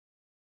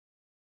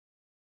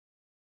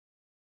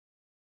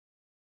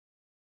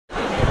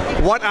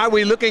What are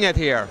we looking at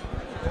here?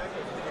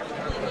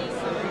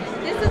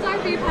 This is our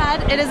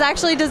VPAD. It is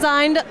actually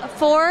designed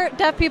for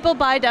deaf people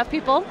by deaf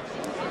people.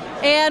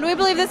 And we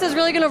believe this is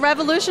really going to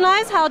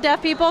revolutionize how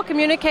deaf people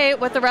communicate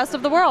with the rest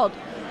of the world.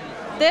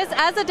 This,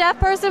 as a deaf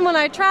person, when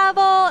I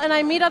travel and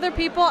I meet other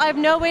people, I have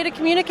no way to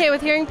communicate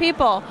with hearing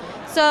people.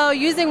 So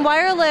using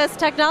wireless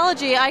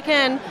technology, I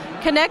can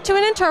connect to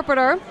an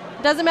interpreter.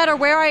 Doesn't matter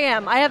where I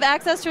am. I have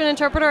access to an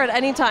interpreter at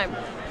any time.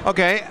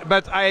 Okay,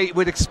 but I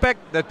would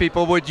expect that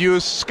people would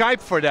use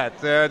Skype for that.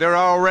 There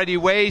are already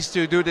ways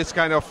to do this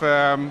kind of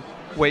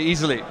way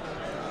easily.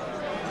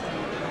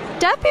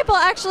 Deaf people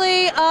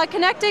actually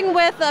connecting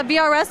with a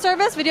VRS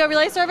service, video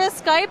relay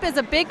service. Skype is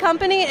a big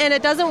company and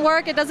it doesn't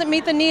work. It doesn't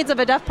meet the needs of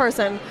a deaf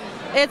person.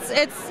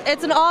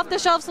 It's an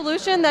off-the-shelf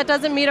solution that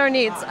doesn't meet our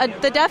needs.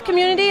 The deaf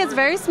community is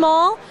very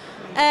small,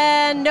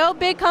 and no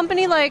big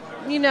company like,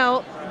 you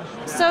know,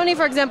 Sony,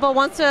 for example,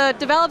 wants to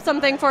develop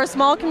something for a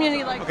small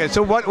community like. Okay,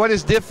 so what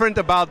is different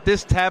about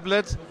this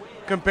tablet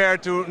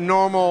compared to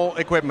normal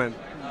equipment?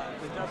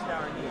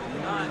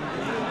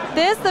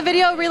 The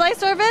video relay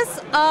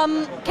service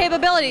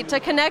capability to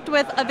connect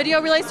with a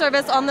video relay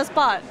service on the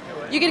spot.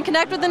 You can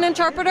connect with an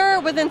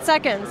interpreter within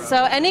seconds.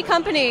 So any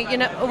company, you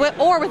know,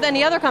 or with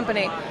any other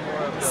company.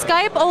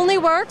 Skype only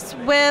works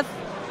with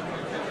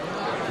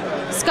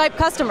Skype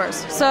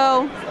customers.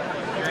 So.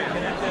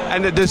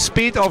 And the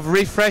speed of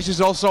refresh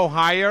is also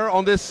higher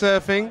on this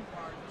thing?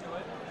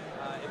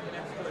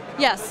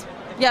 Yes,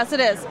 yes, it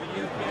is.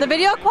 The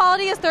video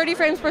quality is 30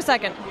 frames per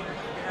second.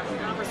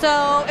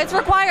 So it's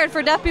required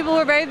for deaf people who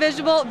are very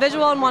visual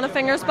and want a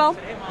fingerspell.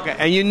 Okay,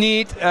 and you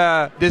need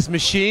this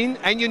machine,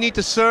 and you need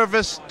the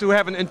service to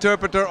have an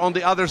interpreter on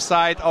the other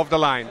side of the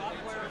line.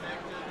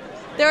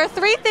 There are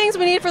three things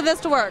we need for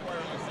this to work.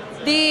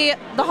 The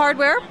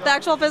hardware, the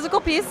actual physical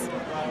piece,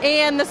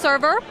 and the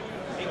server,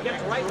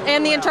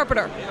 and the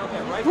interpreter.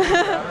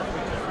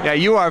 Yeah,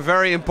 you are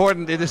very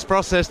important in this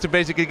process to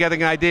basically get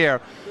an idea.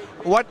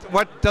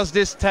 What does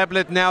this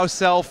tablet now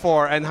sell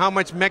for, and how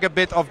much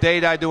megabit of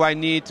data do I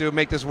need to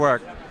make this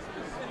work?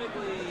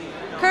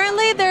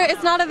 Currently,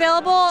 it's not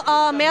available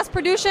mass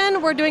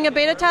production. We're doing a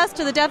beta test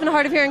to the deaf and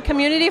hard of hearing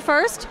community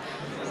first.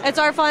 It's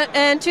our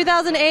in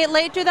 2008,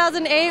 late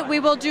 2008,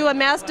 we will do a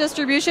mass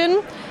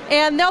distribution,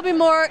 and there'll be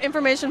more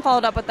information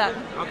followed up with that.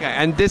 Okay,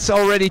 and this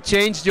already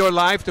changed your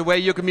life, the way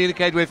you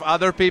communicate with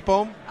other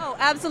people? Oh,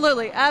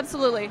 absolutely,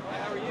 absolutely.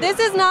 This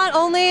is not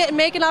only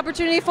make an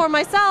opportunity for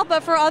myself,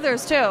 but for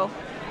others too.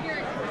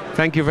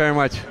 Thank you very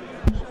much.